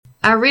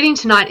Our reading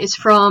tonight is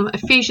from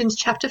Ephesians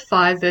chapter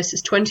 5,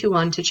 verses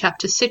 21 to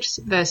chapter 6,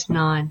 verse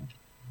 9.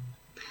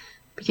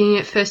 Beginning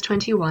at verse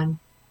 21.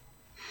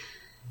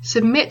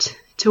 Submit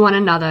to one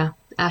another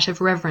out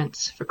of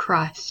reverence for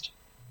Christ.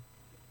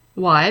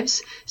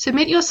 Wives,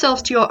 submit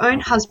yourselves to your own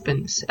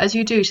husbands, as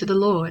you do to the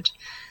Lord.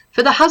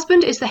 For the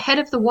husband is the head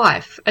of the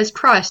wife, as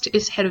Christ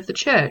is head of the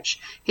church,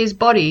 his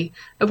body,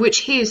 of which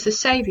he is the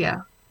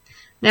Saviour.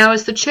 Now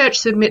as the church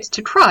submits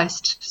to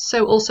Christ,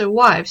 so also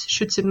wives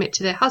should submit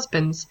to their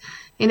husbands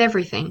in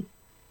everything.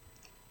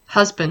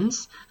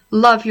 Husbands,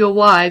 love your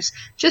wives,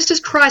 just as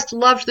Christ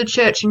loved the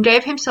church and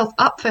gave himself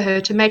up for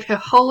her to make her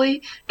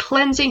holy,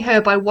 cleansing her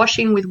by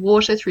washing with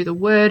water through the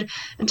word,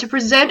 and to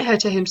present her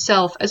to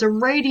himself as a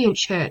radiant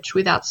church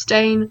without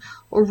stain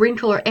or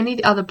wrinkle or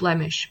any other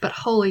blemish, but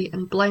holy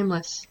and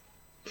blameless.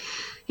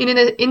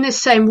 In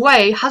this same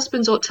way,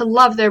 husbands ought to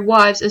love their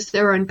wives as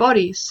their own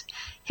bodies.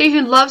 He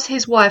who loves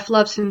his wife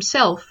loves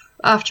himself.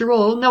 After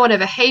all, no one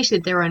ever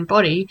hated their own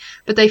body,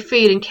 but they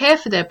feed and care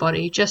for their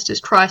body, just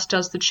as Christ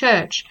does the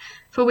church,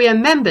 for we are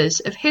members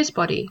of his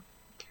body.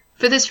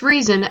 For this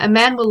reason, a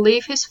man will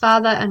leave his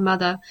father and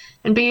mother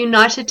and be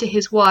united to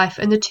his wife,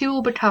 and the two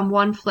will become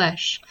one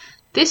flesh.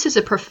 This is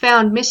a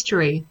profound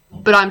mystery,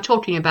 but I'm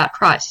talking about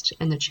Christ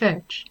and the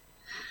church.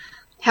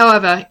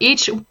 However,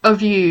 each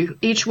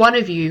one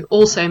of you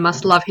also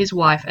must love his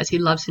wife as he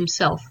loves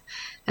himself,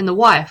 and the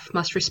wife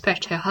must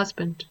respect her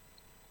husband.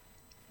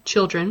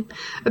 Children,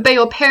 obey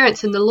your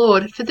parents in the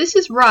Lord, for this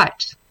is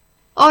right.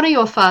 Honour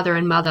your father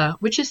and mother,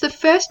 which is the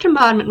first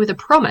commandment with a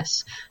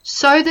promise,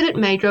 so that it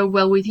may go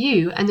well with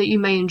you, and that you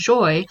may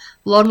enjoy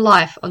long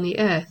life on the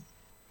earth.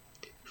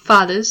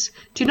 Fathers,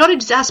 do not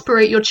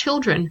exasperate your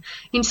children.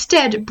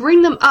 Instead,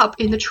 bring them up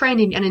in the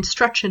training and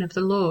instruction of the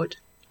Lord.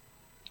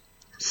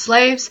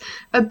 Slaves,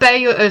 obey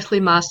your earthly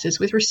masters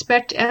with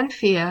respect and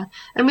fear,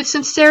 and with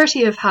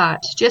sincerity of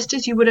heart, just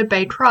as you would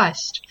obey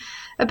Christ.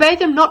 Obey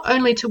them not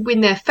only to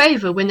win their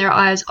favour when their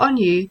eye is on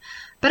you,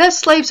 but as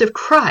slaves of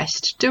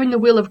Christ, doing the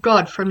will of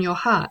God from your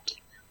heart.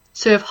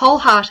 Serve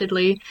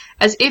wholeheartedly,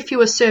 as if you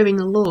were serving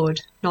the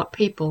Lord, not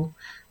people,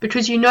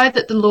 because you know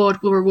that the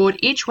Lord will reward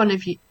each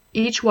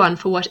one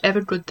for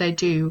whatever good they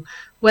do,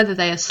 whether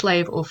they are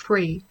slave or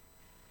free.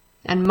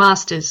 And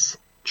masters,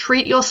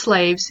 treat your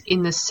slaves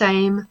in the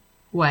same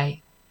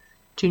way.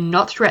 Do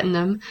not threaten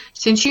them,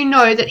 since you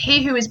know that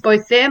he who is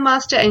both their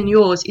master and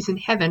yours is in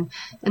heaven,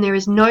 and there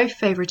is no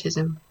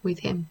favoritism with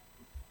him.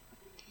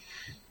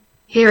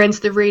 Here ends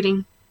the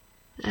reading,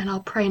 and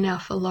I'll pray now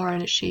for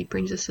Lauren as she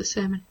brings us the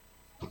sermon.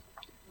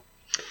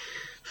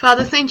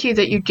 Father, thank you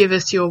that you give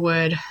us your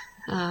word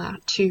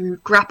to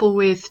grapple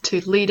with,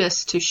 to lead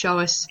us, to show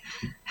us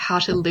how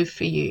to live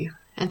for you.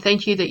 And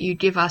thank you that you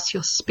give us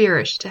your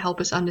spirit to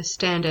help us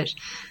understand it,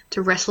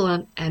 to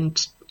wrestle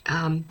and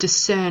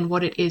discern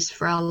what it is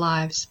for our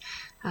lives,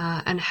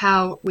 and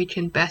how we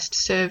can best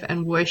serve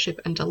and worship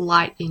and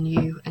delight in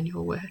you and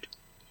your word.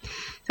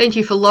 Thank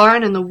you for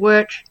Lauren and the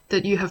work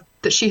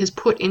that she has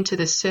put into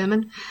this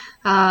sermon,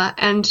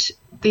 and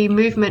the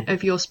movement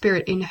of your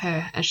spirit in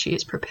her as she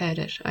has prepared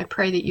it. I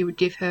pray that you would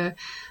give her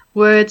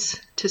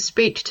words to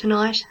speak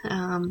tonight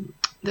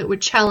that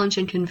would challenge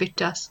and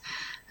convict us,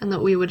 and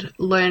that we would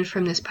learn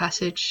from this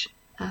passage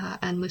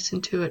and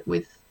listen to it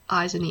with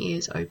eyes and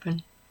ears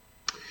open.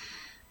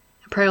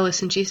 I pray all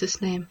this in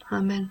Jesus' name.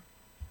 Amen.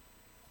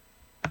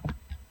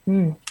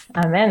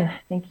 Amen.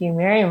 Thank you,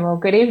 Miriam. Well,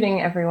 good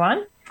evening,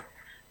 everyone.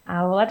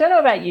 Well, I don't know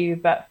about you,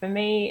 but for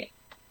me,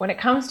 when it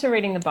comes to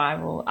reading the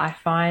Bible, I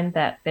find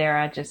that there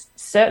are just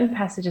certain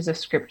passages of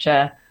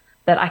scripture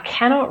that I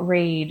cannot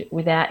read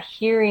without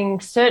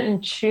hearing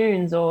certain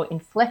tunes or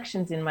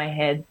inflections in my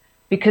head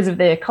because of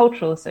their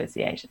cultural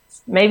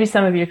associations. Maybe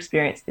some of you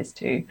experienced this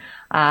too.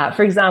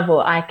 For example,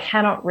 I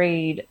cannot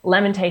read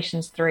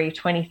Lamentations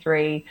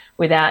 3:23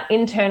 without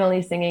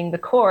internally singing the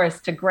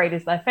chorus to Great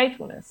is Thy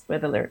Faithfulness, where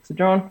the lyrics are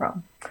drawn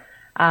from.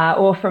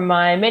 Or from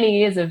my many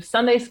years of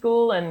Sunday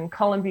school and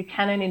Colin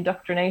Buchanan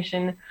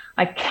indoctrination,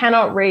 I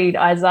cannot read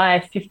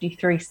Isaiah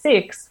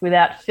 53:6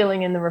 without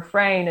filling in the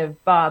refrain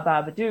of ba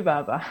ba ba do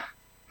ba ba.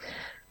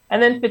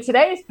 And then for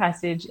today's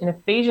passage in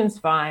Ephesians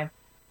 5,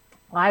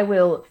 I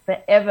will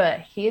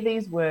forever hear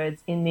these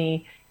words in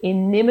the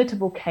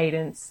inimitable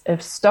cadence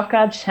of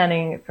Stockard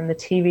Channing from the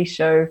TV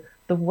show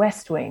The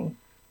West Wing.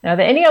 Now, are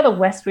there any other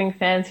West Wing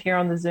fans here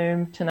on the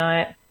Zoom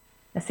tonight?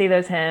 I see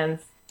those hands.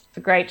 It's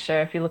a great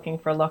show if you're looking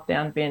for a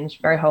lockdown binge.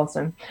 Very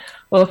wholesome.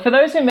 Well, for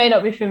those who may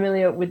not be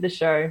familiar with the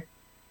show,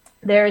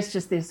 there is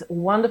just this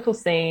wonderful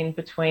scene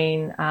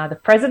between the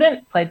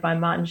president, played by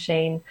Martin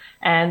Sheen,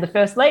 and the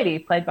First Lady,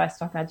 played by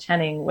Stockard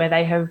Channing, where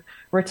they have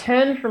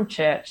returned from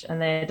church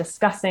and they're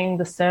discussing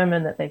the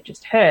sermon that they've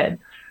just heard.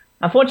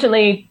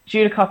 Unfortunately,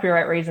 due to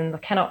copyright reasons, I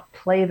cannot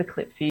play the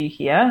clip for you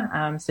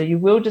here, so you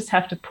will just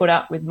have to put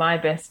up with my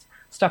best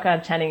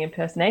Stockard Channing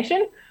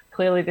impersonation.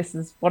 Clearly, this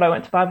is what I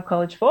went to Bible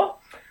college for.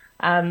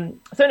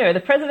 So anyway, the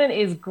president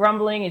is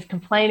grumbling, he's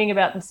complaining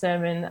about the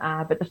sermon,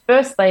 but the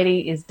First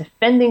Lady is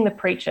defending the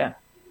preacher.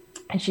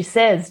 And she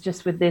says,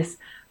 just with this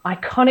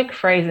iconic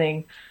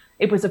phrasing,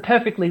 It was a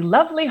perfectly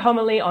lovely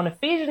homily on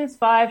Ephesians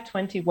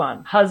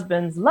 5:21.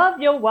 Husbands, love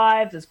your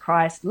wives as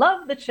Christ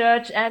loved the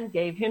church and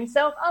gave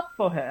himself up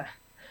for her.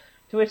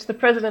 To which the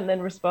president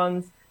then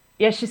responds,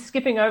 yes, she's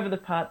skipping over the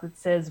part that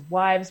says,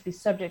 wives, be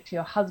subject to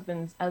your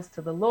husbands as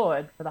to the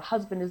Lord, for the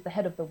husband is the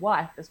head of the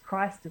wife as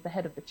Christ is the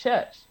head of the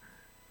church.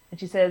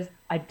 And she says,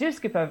 I do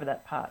skip over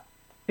that part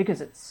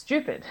because it's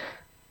stupid.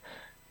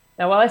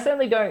 Now, while I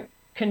certainly don't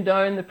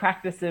condone the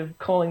practice of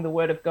calling the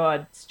word of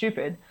God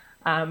stupid,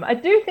 I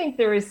do think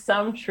there is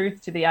some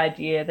truth to the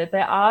idea that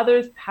there are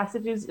those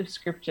passages of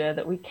scripture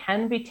that we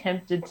can be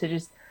tempted to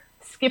just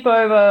skip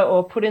over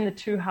or put in the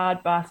too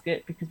hard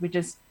basket because we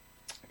just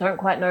don't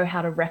quite know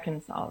how to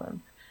reconcile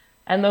them.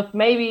 And look,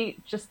 maybe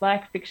just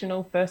like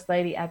fictional First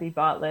Lady Abby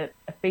Bartlett,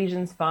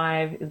 Ephesians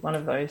 5 is one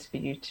of those for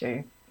you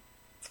too.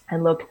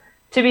 And look,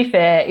 to be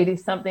fair, it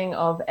is something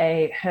of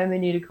a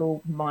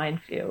hermeneutical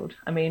minefield.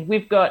 I mean,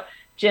 we've got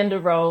gender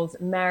roles,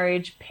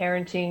 marriage,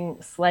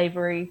 parenting,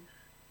 slavery.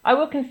 I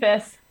will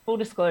confess, full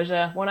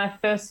disclosure, when I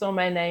first saw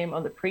my name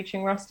on the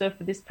preaching roster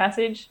for this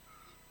passage,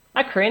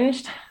 I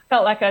cringed,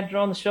 felt like I'd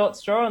drawn the short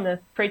straw on the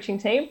preaching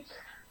team.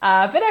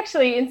 But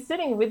actually, in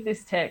sitting with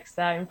this text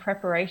in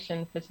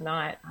preparation for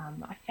tonight,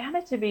 I found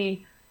it to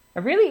be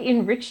a really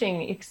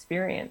enriching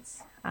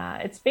experience.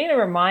 It's been a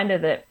reminder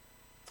that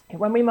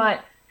when we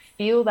might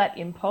feel that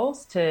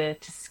impulse to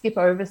skip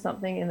over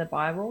something in the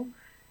Bible,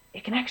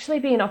 it can actually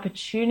be an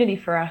opportunity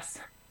for us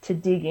to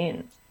dig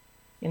in.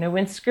 You know,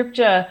 when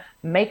scripture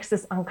makes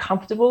us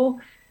uncomfortable,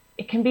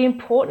 it can be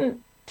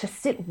important to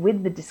sit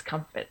with the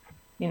discomfort,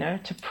 you know,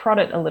 to prod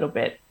it a little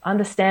bit,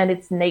 understand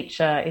its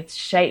nature, its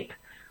shape.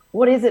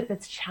 What is it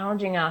that's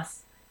challenging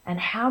us? And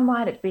how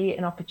might it be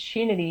an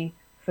opportunity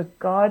for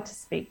God to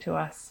speak to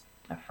us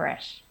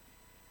afresh?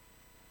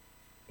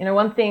 You know,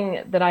 one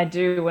thing that I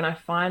do when I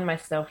find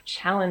myself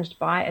challenged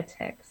by a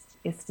text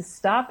is to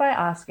start by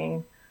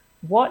asking,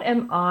 what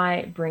am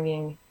I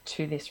bringing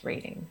to this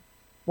reading?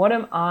 What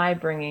am I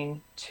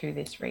bringing to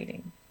this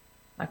reading?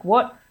 Like,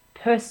 what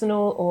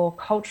personal or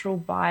cultural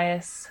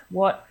bias,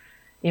 what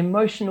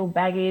emotional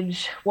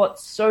baggage, what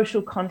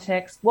social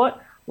context,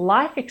 what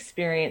life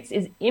experience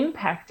is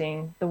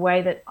impacting the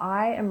way that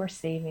I am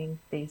receiving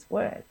these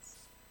words?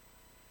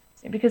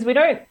 Because we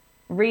don't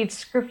read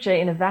scripture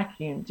in a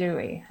vacuum, do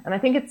we? And I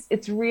think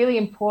it's really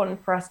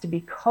important for us to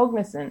be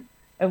cognizant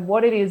of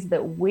what it is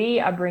that we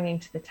are bringing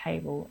to the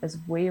table as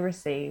we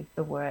receive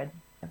the word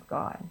of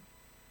God.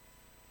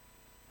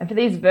 And for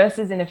these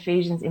verses in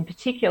Ephesians in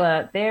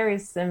particular, there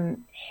is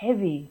some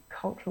heavy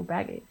cultural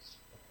baggage.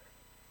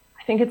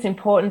 I think it's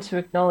important to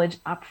acknowledge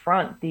up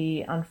front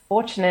the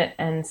unfortunate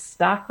and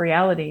stark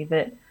reality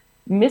that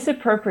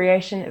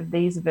misappropriation of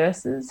these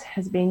verses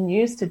has been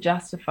used to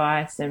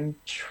justify some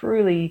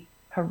truly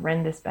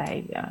horrendous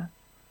behavior.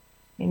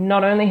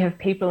 Not only have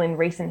people in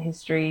recent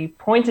history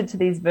pointed to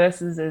these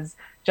verses as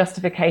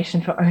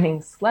justification for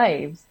owning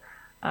slaves,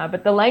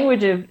 but the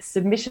language of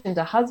submission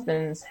to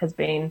husbands has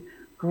been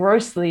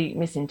grossly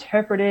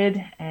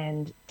misinterpreted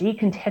and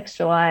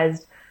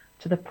decontextualized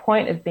to the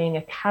point of being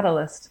a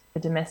catalyst for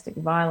domestic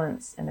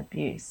violence and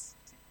abuse.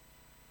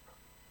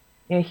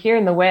 You know, here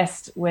in the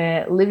West,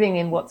 we're living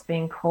in what's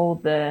being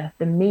called the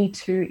Me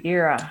Too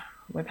era.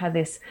 We've had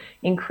this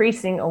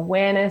increasing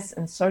awareness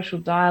and social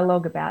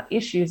dialogue about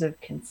issues of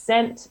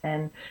consent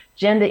and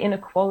gender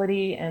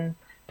inequality, and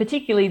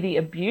particularly the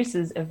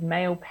abuses of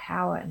male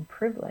power and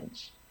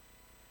privilege.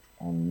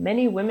 And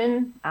many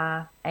women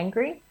are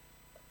angry.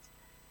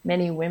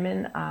 Many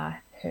women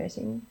are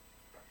hurting.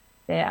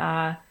 There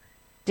are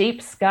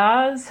deep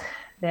scars.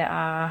 There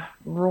are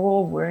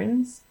raw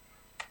wounds.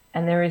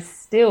 And there is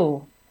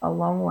still a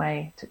long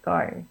way to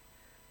go.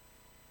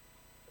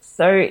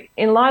 So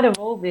in light of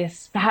all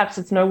this, perhaps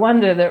it's no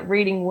wonder that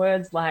reading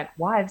words like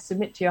wives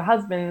submit to your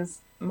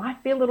husbands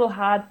might be a little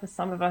hard for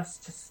some of us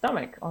to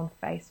stomach on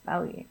face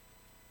value.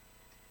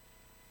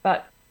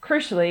 But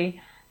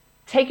crucially,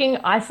 taking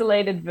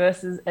isolated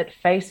verses at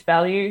face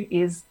value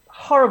is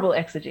horrible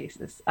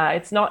exegesis.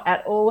 It's not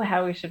at all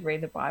how we should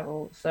read the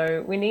Bible.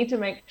 So we need to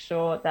make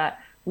sure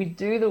that we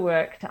do the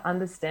work to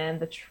understand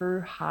the true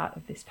heart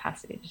of this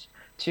passage,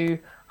 to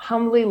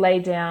humbly lay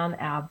down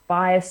our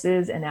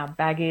biases and our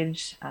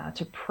baggage,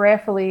 to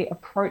prayerfully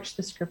approach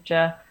the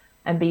scripture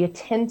and be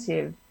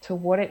attentive to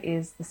what it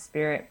is the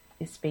Spirit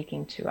is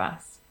speaking to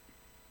us.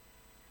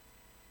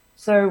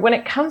 So when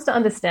it comes to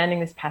understanding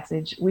this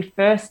passage, we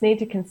first need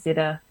to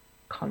consider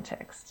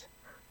context.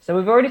 So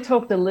we've already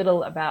talked a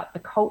little about the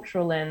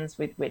cultural lens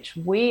with which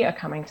we are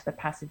coming to the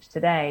passage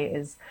today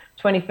as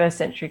 21st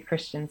century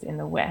Christians in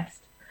the West.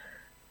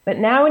 But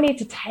now we need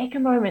to take a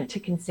moment to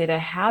consider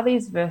how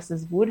these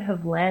verses would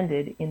have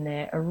landed in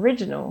their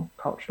original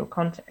cultural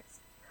context.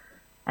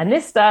 And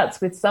this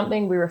starts with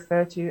something we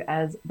refer to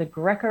as the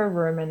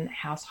Greco-Roman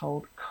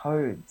household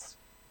codes.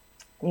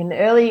 In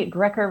early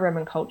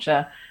Greco-Roman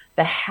culture,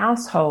 the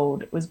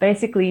household was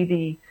basically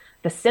the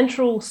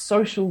central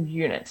social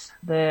unit,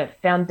 the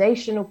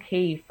foundational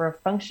key for a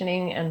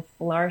functioning and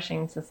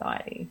flourishing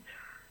society.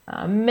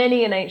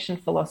 Many an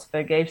ancient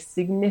philosopher gave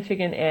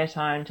significant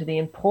airtime to the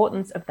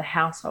importance of the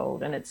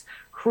household and its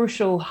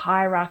crucial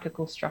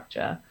hierarchical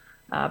structure,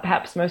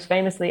 perhaps most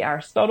famously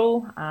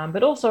Aristotle,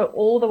 but also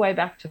all the way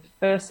back to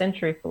first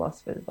century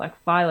philosophers like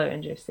Philo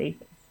and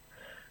Josephus.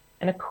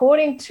 And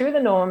according to the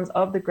norms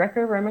of the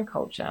Greco-Roman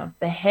culture,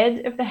 the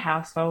head of the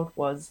household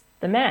was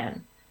the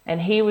man,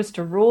 and he was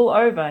to rule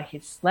over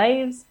his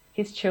slaves,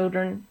 his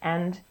children,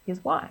 and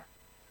his wife.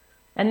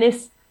 And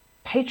this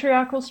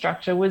patriarchal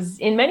structure was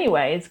in many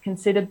ways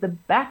considered the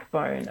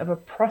backbone of a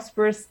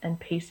prosperous and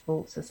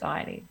peaceful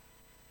society.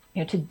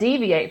 To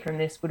deviate from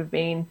this would have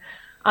been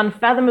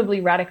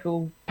unfathomably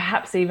radical,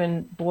 perhaps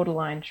even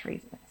borderline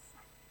treasonous.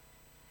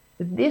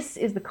 But this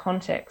is the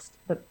context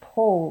that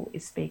Paul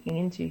is speaking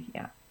into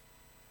here.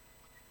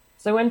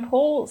 So when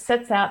Paul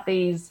sets out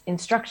these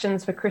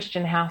instructions for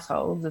Christian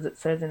households, as it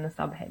says in the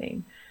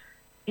subheading,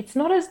 it's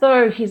not as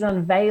though he's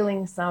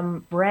unveiling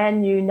some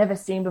brand new, never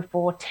seen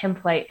before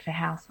template for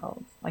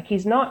households. Like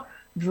he's not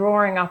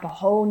drawing up a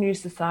whole new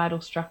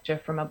societal structure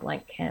from a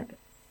blank canvas.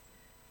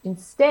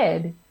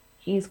 Instead,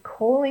 he's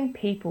calling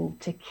people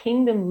to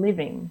kingdom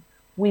living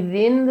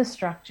within the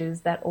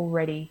structures that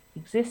already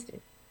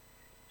existed.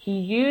 He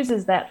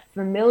uses that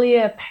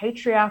familiar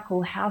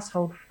patriarchal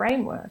household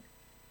framework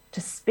to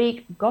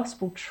speak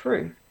gospel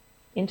truth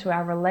into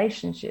our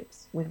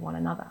relationships with one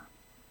another.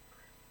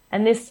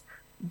 And this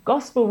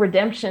gospel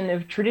redemption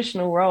of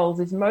traditional roles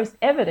is most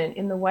evident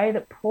in the way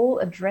that Paul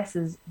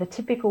addresses the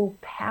typical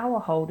power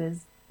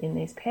holders in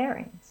these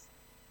pairings.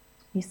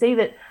 You see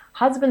that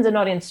husbands are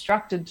not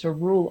instructed to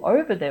rule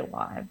over their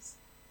wives,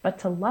 but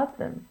to love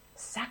them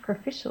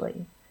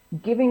sacrificially,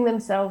 giving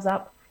themselves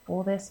up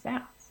for their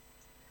spouse.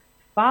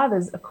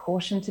 Fathers are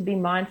cautioned to be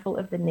mindful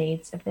of the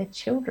needs of their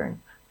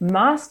children.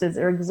 Masters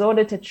are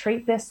exhorted to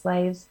treat their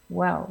slaves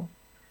well.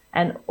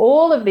 And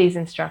all of these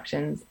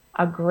instructions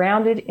are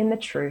grounded in the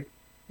truth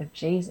of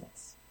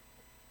Jesus.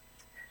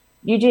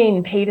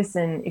 Eugene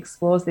Peterson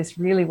explores this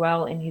really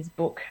well in his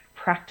book,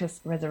 Practice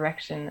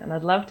Resurrection, and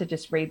I'd love to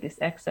just read this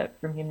excerpt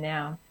from him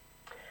now.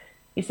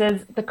 He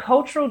says, the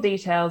cultural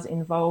details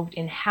involved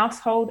in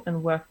household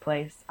and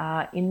workplace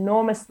are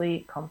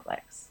enormously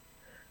complex.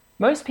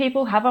 Most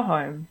people have a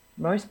home,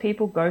 most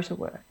people go to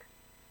work.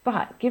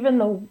 But given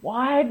the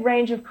wide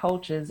range of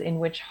cultures in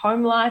which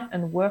home life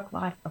and work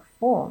life are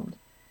formed,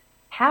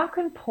 how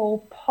can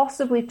Paul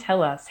possibly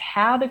tell us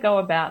how to go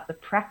about the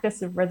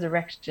practice of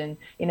resurrection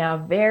in our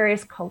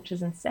various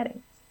cultures and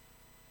settings?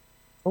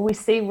 Well, we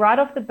see right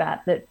off the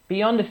bat that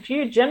beyond a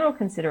few general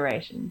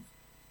considerations,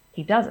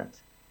 he doesn't.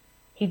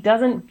 He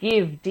doesn't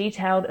give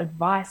detailed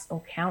advice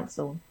or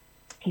counsel.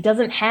 He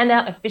doesn't hand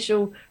out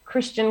official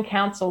Christian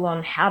counsel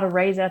on how to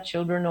raise our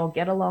children or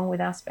get along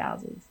with our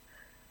spouses.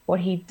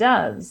 What he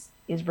does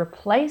is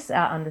replace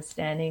our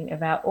understanding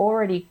of our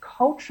already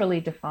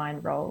culturally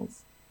defined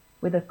roles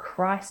with a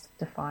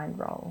Christ-defined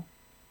role.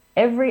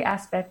 Every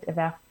aspect of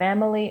our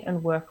family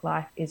and work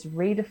life is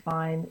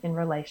redefined in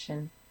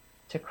relation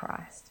to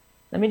Christ.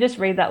 Let me just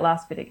read that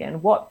last bit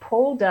again. What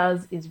Paul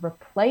does is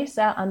replace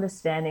our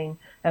understanding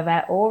of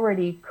our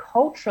already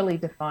culturally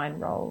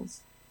defined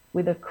roles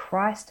with a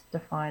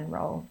Christ-defined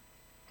role.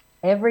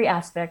 Every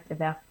aspect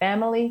of our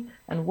family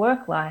and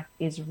work life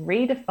is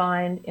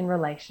redefined in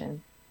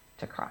relation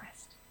to Christ.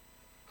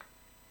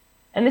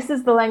 And this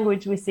is the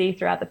language we see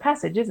throughout the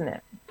passage, isn't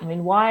it? I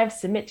mean, wives,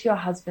 submit to your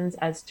husbands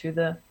as to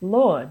the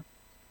Lord.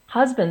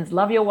 Husbands,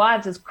 love your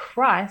wives as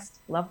Christ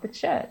loved the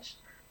church.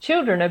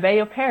 Children, obey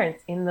your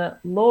parents in the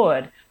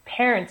Lord.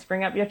 Parents,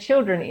 bring up your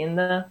children in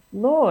the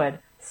Lord.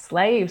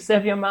 Slaves,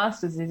 serve your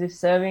masters as if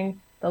serving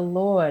the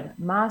Lord.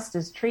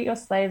 Masters, treat your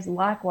slaves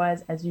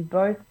likewise as you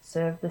both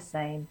serve the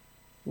same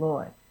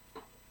Lord.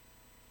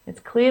 It's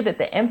clear that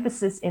the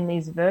emphasis in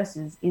these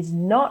verses is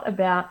not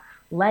about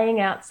laying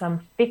out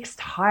some fixed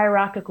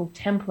hierarchical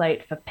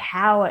template for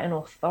power and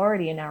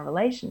authority in our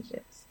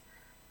relationships,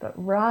 but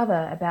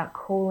rather about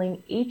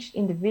calling each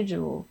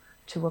individual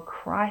to a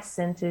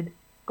Christ-centered,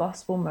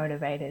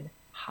 gospel-motivated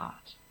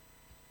heart.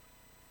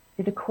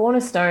 The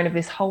cornerstone of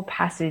this whole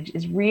passage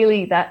is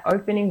really that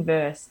opening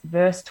verse,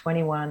 verse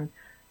 21,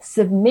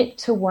 submit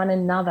to one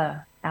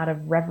another out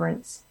of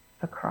reverence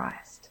for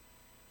Christ.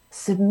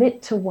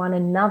 Submit to one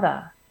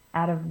another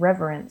out of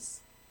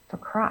reverence for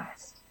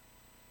Christ.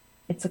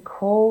 It's a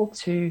call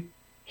to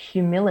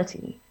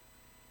humility,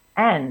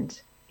 and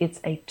it's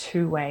a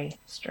two-way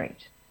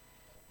street.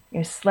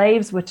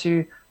 Slaves were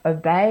to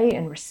obey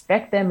and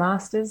respect their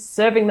masters,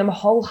 serving them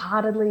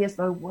wholeheartedly as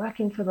though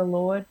working for the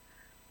Lord.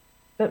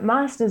 But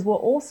masters were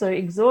also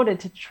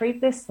exhorted to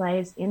treat their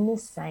slaves in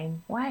this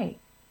same way,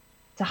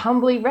 to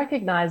humbly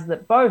recognize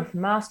that both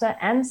master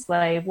and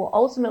slave were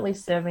ultimately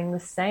serving the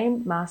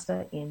same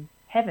master in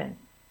heaven.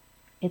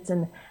 It's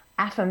an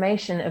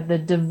affirmation of the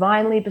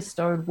divinely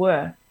bestowed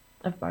worth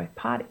of both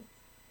parties.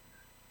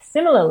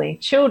 Similarly,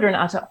 children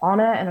are to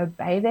honor and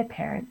obey their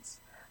parents,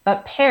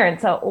 but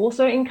parents are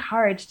also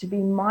encouraged to be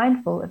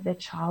mindful of their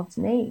child's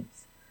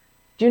needs.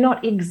 Do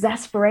not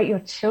exasperate your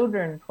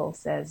children, Paul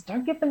says.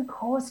 Don't give them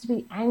cause to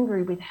be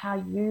angry with how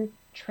you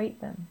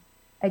treat them.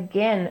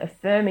 again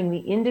affirming the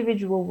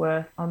individual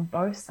worth on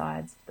both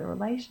sides of the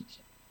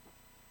relationship.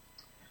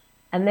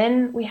 And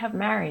then we have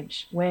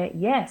marriage, where,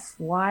 yes,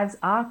 wives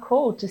are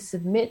called to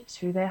submit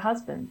to their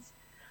husbands.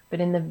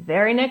 But in the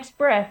very next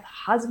breath,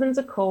 husbands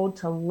are called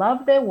to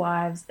love their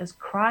wives as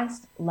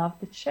Christ loved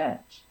the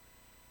church.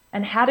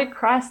 And how did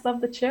Christ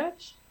love the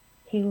church?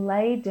 He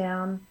laid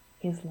down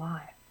his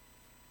life.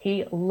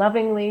 He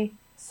lovingly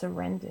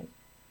surrendered.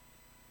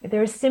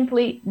 There is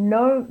simply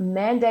no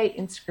mandate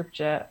in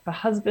Scripture for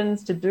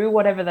husbands to do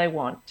whatever they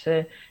want,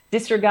 to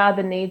disregard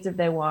the needs of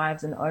their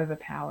wives and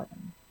overpower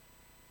them.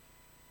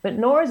 But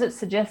nor is it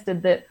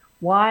suggested that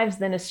wives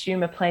then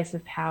assume a place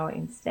of power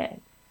instead.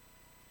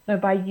 No,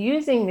 by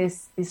using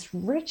this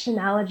rich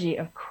analogy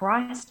of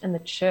Christ and the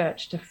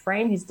church to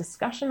frame his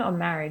discussion on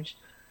marriage,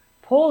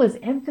 Paul is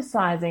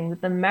emphasizing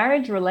that the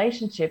marriage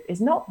relationship is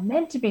not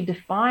meant to be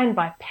defined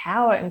by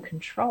power and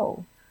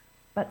control,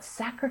 but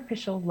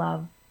sacrificial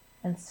love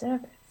and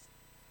service.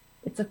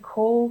 It's a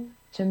call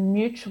to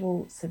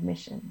mutual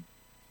submission,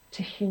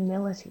 to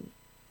humility,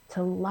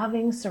 to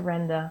loving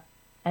surrender,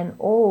 and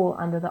all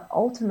under the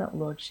ultimate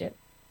lordship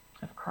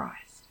of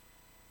Christ.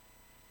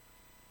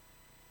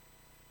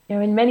 You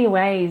know, in many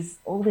ways,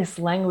 all this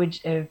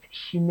language of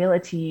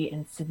humility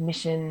and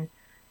submission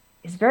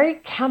is very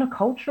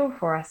countercultural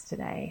for us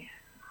today,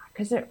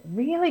 because it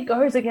really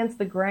goes against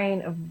the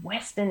grain of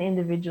Western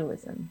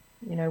individualism,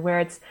 you know, where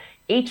it's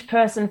each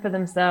person for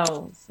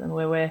themselves, and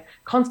where we're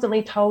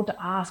constantly told to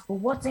ask, well,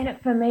 what's in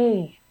it for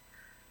me?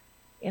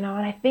 You know,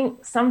 and I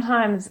think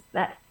sometimes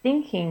that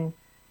thinking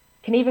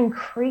can even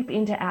creep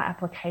into our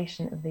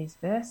application of these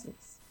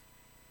verses.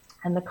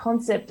 And the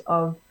concept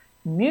of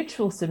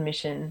mutual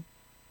submission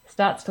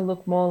starts to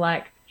look more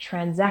like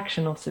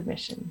transactional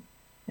submission.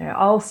 You know,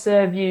 I'll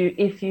serve you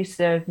if you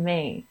serve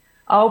me.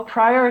 I'll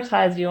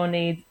prioritize your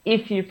needs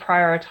if you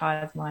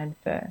prioritize mine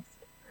first.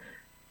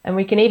 And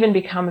we can even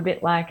become a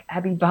bit like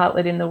Abby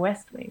Bartlett in The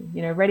West Wing,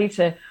 you know, ready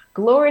to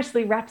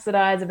gloriously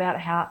rhapsodize about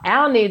how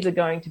our needs are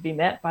going to be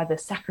met by the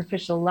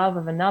sacrificial love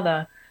of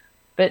another,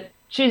 but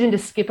choosing to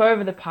skip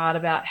over the part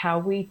about how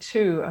we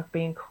too are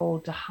being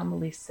called to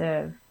humbly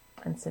serve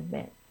and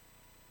submit.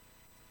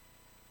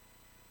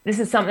 This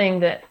is something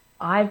that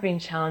I've been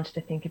challenged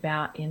to think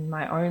about in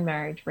my own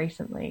marriage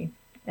recently.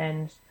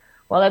 And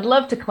while I'd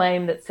love to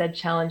claim that said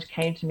challenge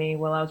came to me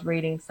while I was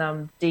reading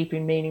some deep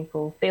and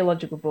meaningful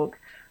theological book,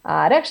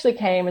 it actually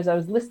came as I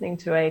was listening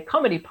to a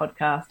comedy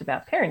podcast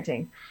about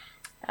parenting.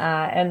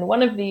 And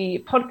one of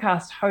the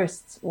podcast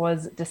hosts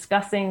was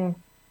discussing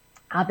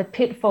the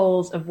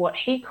pitfalls of what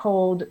he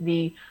called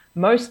the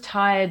most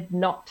tired,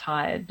 not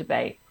tired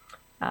debate.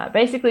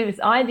 Basically, this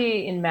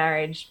idea in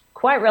marriage,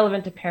 quite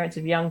relevant to parents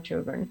of young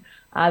children,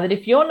 that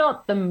if you're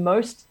not the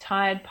most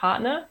tired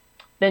partner,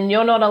 then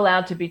you're not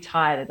allowed to be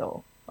tired at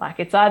all. Like,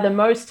 it's either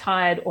most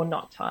tired or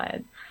not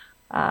tired.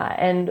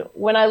 And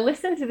when I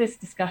listened to this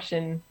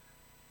discussion,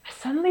 I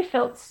suddenly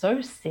felt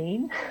so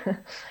seen.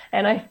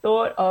 And I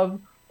thought of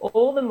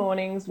all the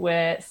mornings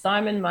where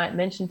Simon might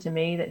mention to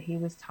me that he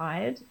was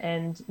tired,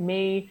 and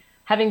me,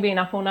 having been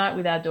up all night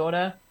with our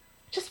daughter,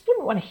 just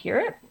wouldn't want to hear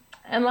it.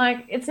 And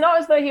like, it's not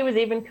as though he was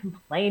even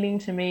complaining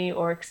to me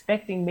or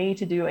expecting me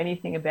to do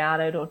anything about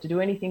it or to do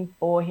anything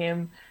for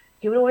him.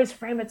 He would always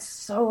frame it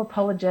so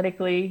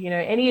apologetically. You know,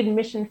 any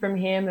admission from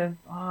him of,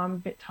 oh, I'm a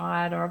bit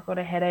tired or I've got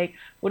a headache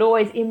would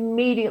always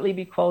immediately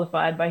be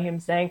qualified by him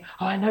saying,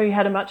 oh, I know you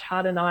had a much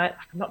harder night.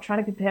 Like, I'm not trying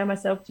to compare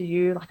myself to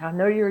you. Like, I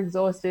know you're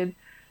exhausted.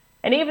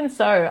 And even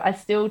so, I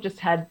still just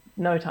had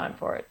no time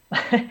for it.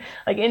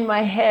 Like, in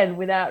my head,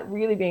 without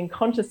really being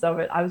conscious of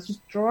it, I was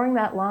just drawing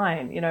that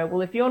line, you know,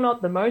 well, if you're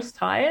not the most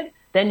tired,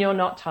 then you're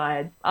not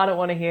tired. I don't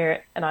want to hear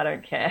it and I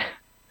don't care.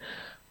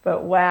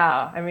 But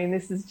wow, I mean,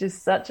 this is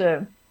just such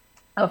a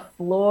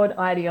flawed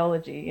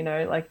ideology, you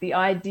know, like the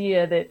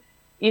idea that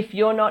if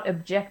you're not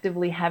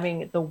objectively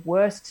having the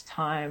worst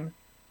time,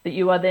 that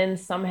you are then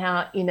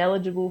somehow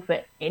ineligible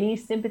for any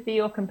sympathy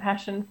or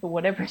compassion for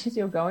whatever it is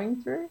you're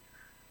going through.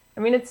 I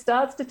mean, it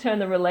starts to turn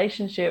the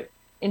relationship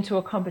into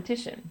a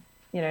competition,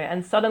 you know,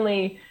 and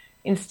suddenly,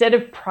 instead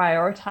of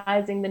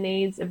prioritizing the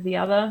needs of the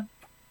other,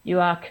 you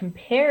are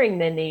comparing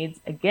their needs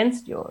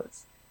against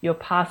yours. You're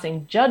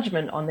passing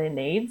judgment on their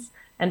needs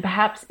and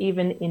perhaps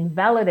even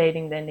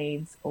invalidating their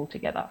needs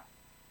altogether.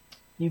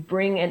 You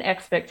bring an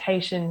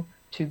expectation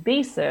to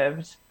be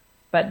served,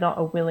 but not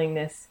a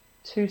willingness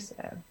to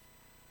serve.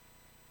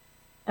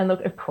 And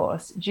look, of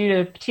course, due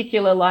to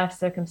particular life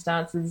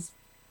circumstances,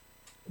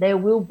 there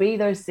will be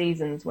those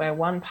seasons where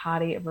one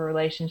party of a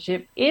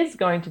relationship is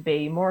going to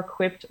be more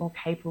equipped or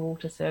capable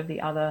to serve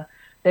the other.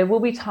 There will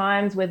be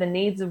times where the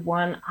needs of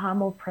one are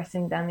more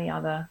pressing than the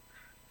other.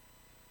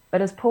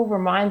 But as Paul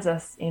reminds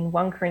us in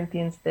 1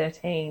 Corinthians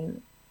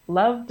 13,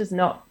 love does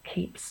not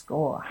keep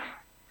score.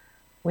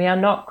 We are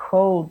not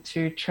called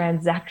to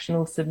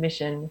transactional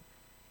submission,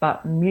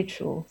 but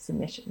mutual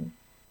submission.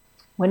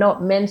 We're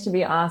not meant to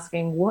be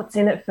asking, what's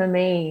in it for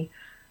me?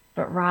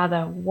 But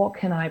rather, what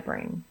can I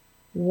bring?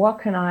 What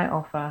can I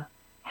offer?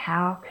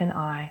 How can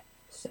I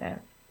serve?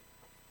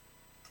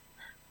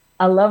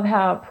 I love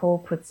how Paul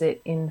puts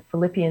it in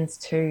Philippians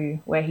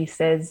 2, where he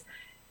says,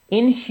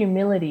 in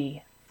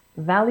humility,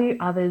 value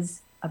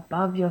others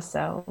above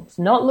yourselves,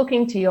 not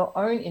looking to your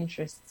own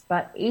interests,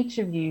 but each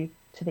of you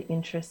to the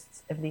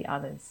interests of the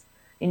others.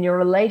 In your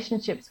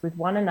relationships with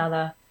one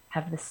another,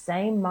 have the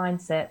same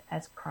mindset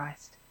as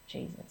Christ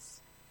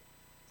Jesus.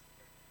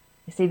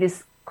 You see,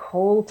 this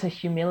call to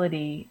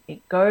humility,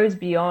 it goes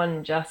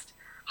beyond just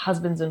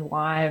husbands and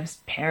wives,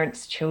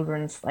 parents,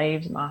 children,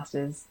 slaves,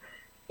 masters.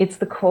 It's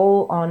the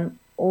call on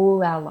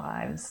all our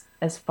lives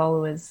as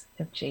followers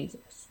of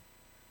Jesus,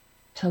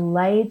 to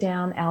lay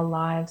down our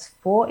lives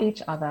for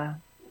each other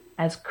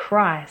as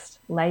Christ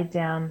laid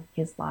down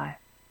his life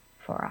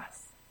for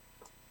us.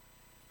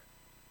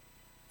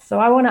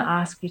 So I want to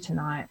ask you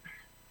tonight,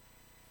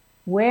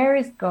 where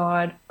is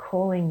God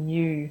calling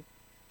you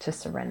to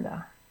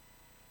surrender?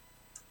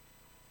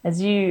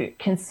 As you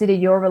consider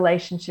your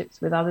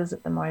relationships with others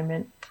at the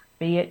moment,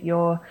 be it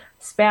your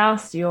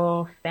spouse,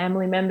 your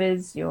family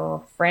members,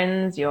 your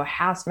friends, your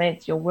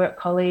housemates, your work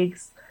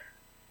colleagues,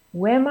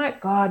 where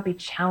might God be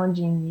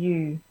challenging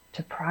you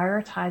to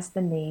prioritize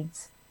the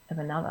needs of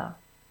another?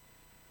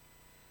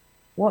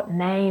 What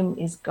name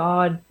is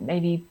God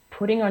maybe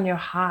putting on your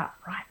heart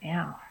right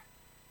now?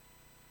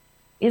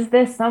 Is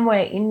there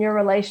somewhere in your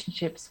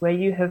relationships where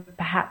you have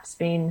perhaps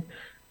been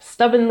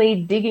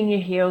stubbornly digging your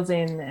heels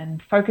in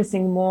and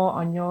focusing more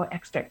on your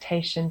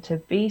expectation to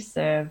be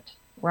served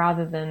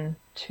rather than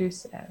to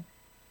serve?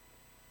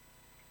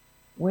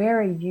 Where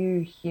are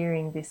you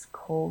hearing this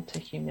call to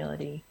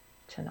humility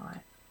tonight?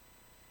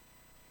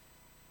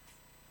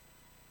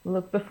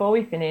 Look, before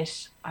we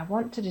finish, I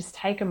want to just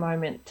take a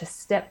moment to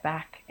step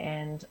back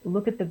and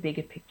look at the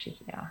bigger picture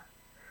here.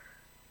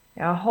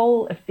 Our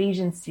whole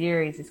Ephesians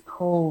series is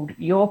called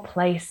Your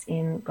Place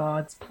in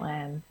God's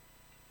Plan.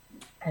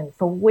 And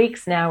for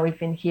weeks now, we've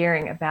been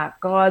hearing about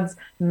God's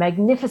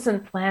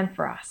magnificent plan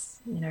for us.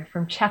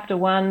 From chapter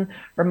 1,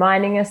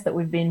 reminding us that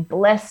we've been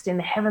blessed in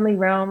the heavenly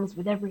realms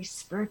with every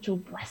spiritual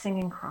blessing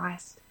in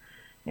Christ.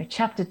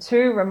 Chapter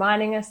 2,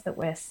 reminding us that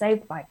we're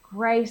saved by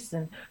grace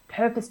and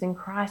purposed in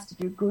Christ to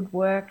do good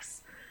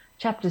works.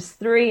 Chapters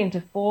 3 into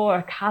 4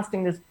 are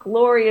casting this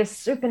glorious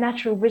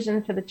supernatural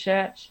vision for the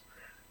church.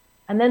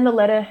 And then the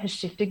letter has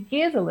shifted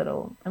gears a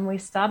little. And we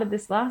started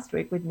this last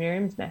week with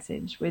Miriam's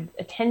message, with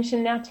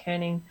attention now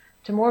turning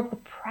to more of the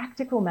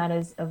practical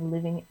matters of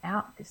living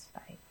out this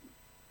faith.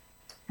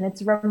 And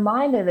it's a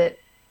reminder that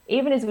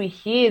even as we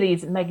hear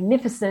these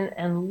magnificent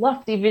and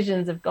lofty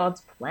visions of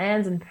God's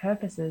plans and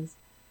purposes,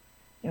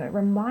 it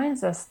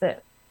reminds us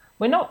that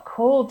we're not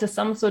called to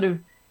some sort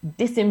of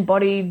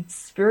disembodied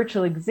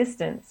spiritual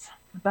existence,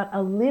 but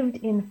a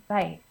lived-in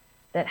faith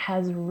that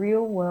has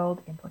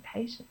real-world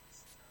implications.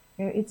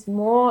 It's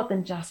more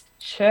than just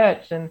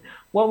church and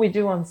what we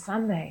do on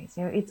Sundays.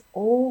 It's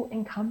all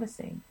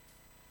encompassing.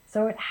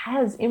 So it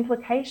has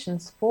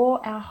implications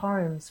for our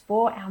homes,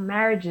 for our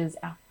marriages,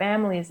 our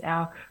families,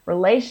 our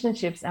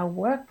relationships, our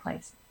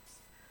workplaces.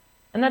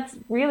 And that's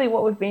really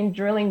what we've been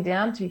drilling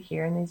down to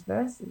here in these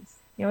verses.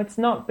 It's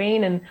not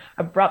been an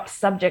abrupt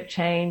subject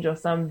change or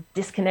some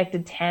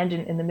disconnected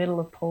tangent in the middle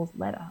of Paul's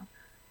letter.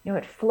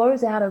 It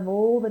flows out of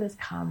all that has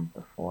come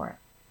before it.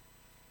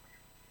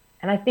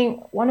 And I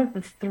think one of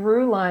the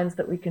through lines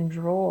that we can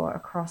draw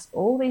across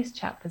all these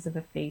chapters of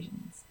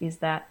Ephesians is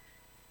that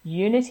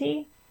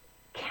unity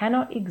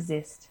cannot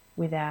exist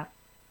without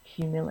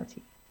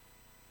humility.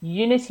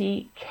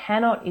 Unity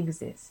cannot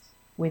exist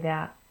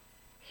without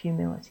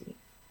humility.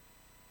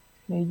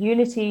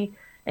 Unity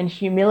and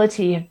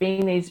humility have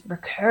been these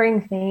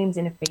recurring themes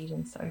in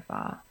Ephesians so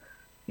far.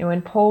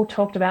 When Paul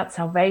talked about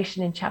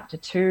salvation in chapter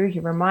 2,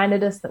 he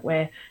reminded us that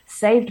we're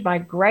saved by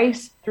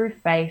grace through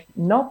faith,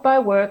 not by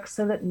works,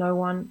 so that no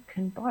one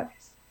can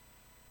boast.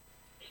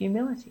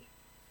 Humility.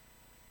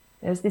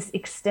 There's this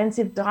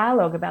extensive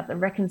dialogue about the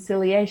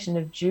reconciliation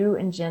of Jew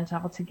and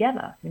Gentile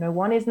together.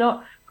 One is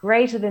not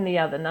greater than the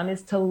other. None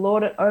is to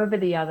lord it over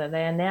the other.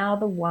 They are now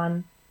the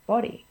one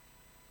body.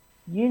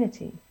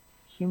 Unity,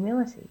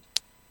 humility.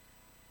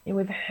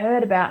 We've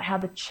heard about how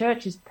the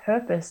church is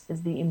purposed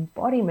as the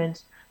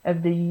embodiment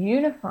of the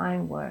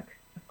unifying work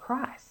of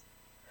Christ.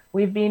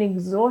 We've been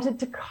exhorted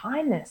to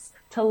kindness,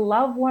 to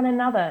love one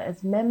another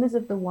as members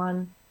of the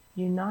one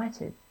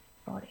united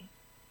body.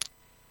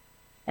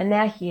 And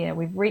now here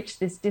we've reached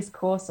this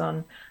discourse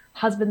on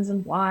husbands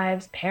and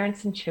wives,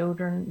 parents and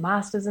children,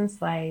 masters and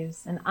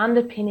slaves, and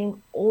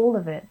underpinning all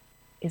of it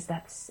is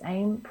that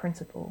same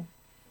principle.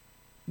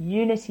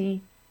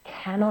 Unity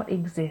cannot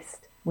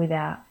exist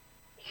without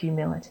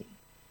humility.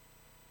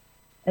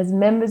 As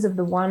members of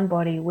the one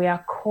body, we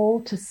are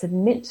called to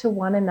submit to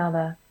one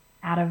another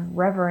out of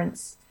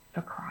reverence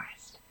for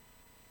Christ.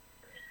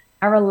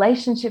 Our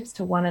relationships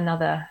to one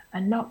another are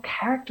not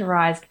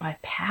characterized by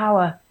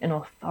power and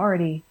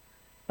authority,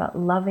 but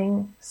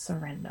loving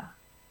surrender.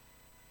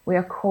 We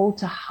are called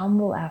to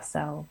humble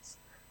ourselves,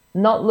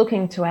 not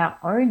looking to our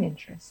own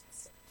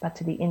interests, but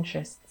to the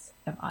interests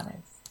of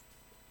others.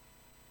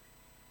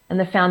 And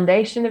the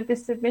foundation of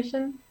this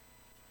submission,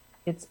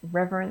 it's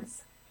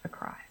reverence for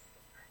Christ.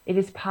 It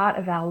is part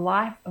of our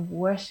life of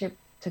worship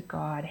to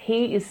God.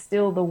 He is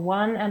still the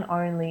one and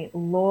only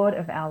Lord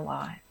of our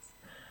lives.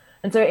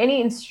 And so any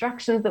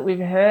instructions that we've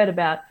heard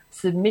about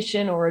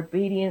submission or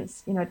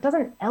obedience, it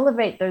doesn't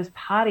elevate those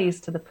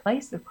parties to the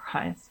place of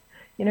Christ.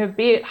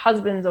 Be it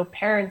husbands or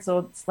parents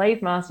or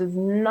slave masters,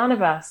 none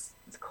of us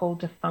is called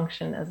to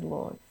function as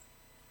lords.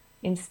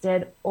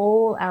 Instead,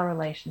 all our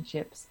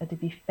relationships are to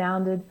be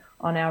founded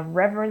on our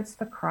reverence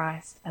for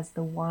Christ as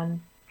the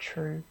one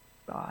true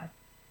God.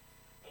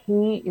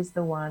 He is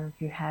the one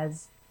who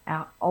has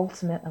our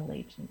ultimate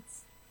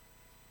allegiance.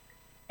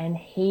 And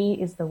he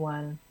is the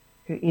one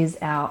who is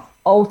our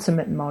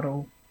ultimate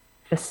model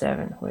for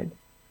servanthood.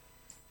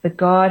 The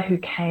God who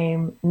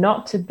came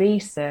not to be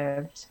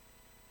served,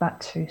 but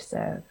to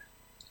serve.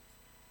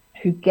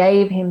 Who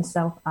gave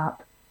himself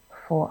up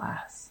for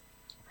us.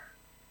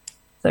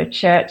 So,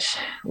 church,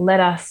 let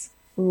us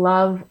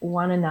love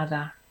one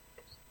another,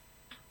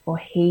 for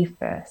he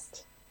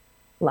first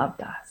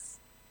loved us.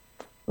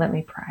 Let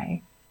me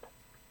pray.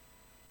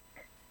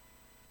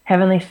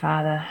 Heavenly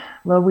Father,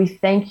 Lord, we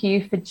thank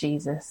you for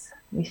Jesus.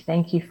 We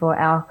thank you for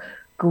our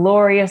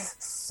glorious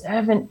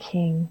servant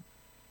King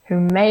who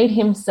made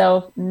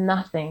himself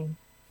nothing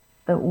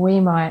that we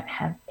might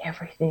have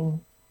everything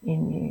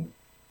in you.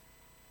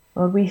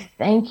 Lord, we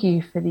thank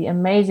you for the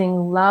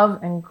amazing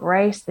love and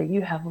grace that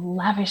you have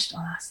lavished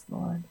on us,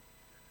 Lord.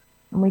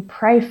 And we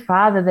pray,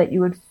 Father, that you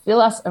would fill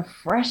us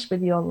afresh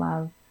with your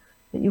love,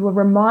 that you would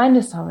remind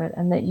us of it,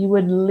 and that you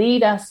would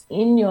lead us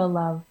in your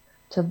love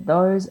to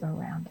those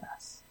around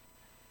us,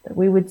 that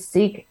we would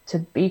seek to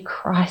be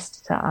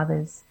Christ to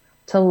others,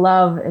 to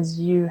love as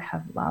you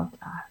have loved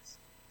us.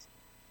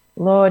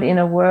 Lord, in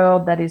a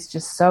world that is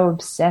just so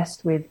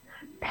obsessed with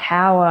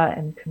power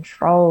and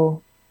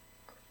control,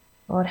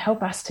 Lord,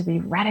 help us to be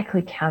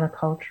radically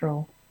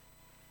countercultural,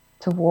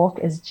 to walk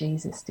as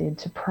Jesus did,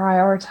 to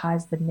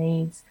prioritize the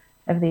needs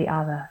of the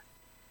other,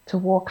 to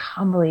walk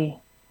humbly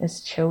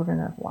as children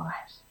of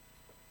light.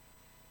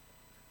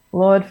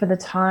 Lord, for the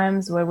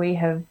times where we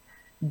have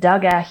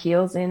dug our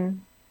heels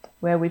in,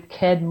 where we've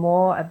cared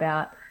more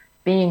about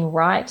being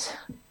right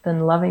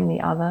than loving the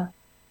other,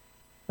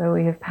 where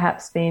we have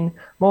perhaps been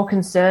more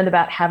concerned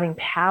about having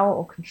power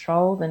or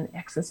control than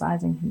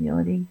exercising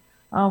humility.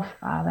 Oh,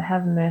 Father,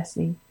 have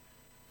mercy.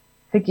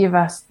 Forgive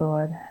us,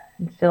 Lord,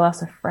 and fill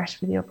us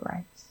afresh with your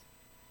grace.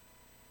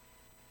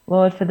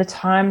 Lord, for the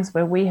times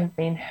where we have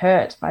been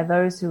hurt by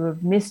those who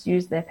have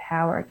misused their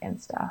power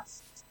against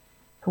us,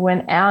 for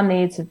when our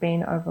needs have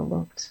been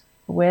overlooked,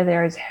 for where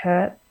there is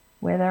hurt,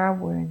 where there are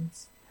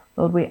wounds,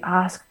 Lord, we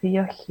ask for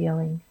your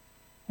healing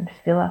and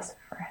fill us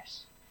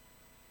afresh.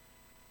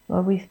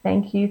 Lord, we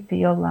thank you for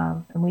your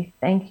love and we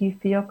thank you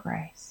for your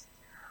grace.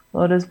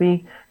 Lord, as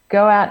we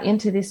go out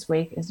into this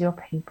week as your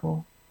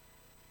people,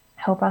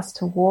 help us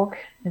to walk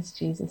as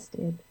Jesus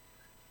did.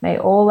 May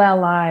all our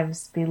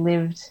lives be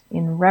lived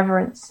in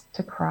reverence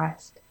to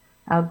Christ,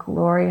 our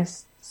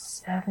glorious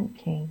servant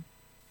King.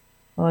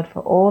 Lord,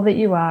 for all that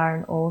you are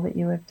and all that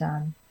you have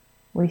done,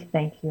 we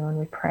thank you and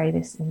we pray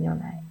this in your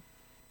name.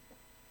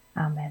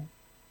 Amen.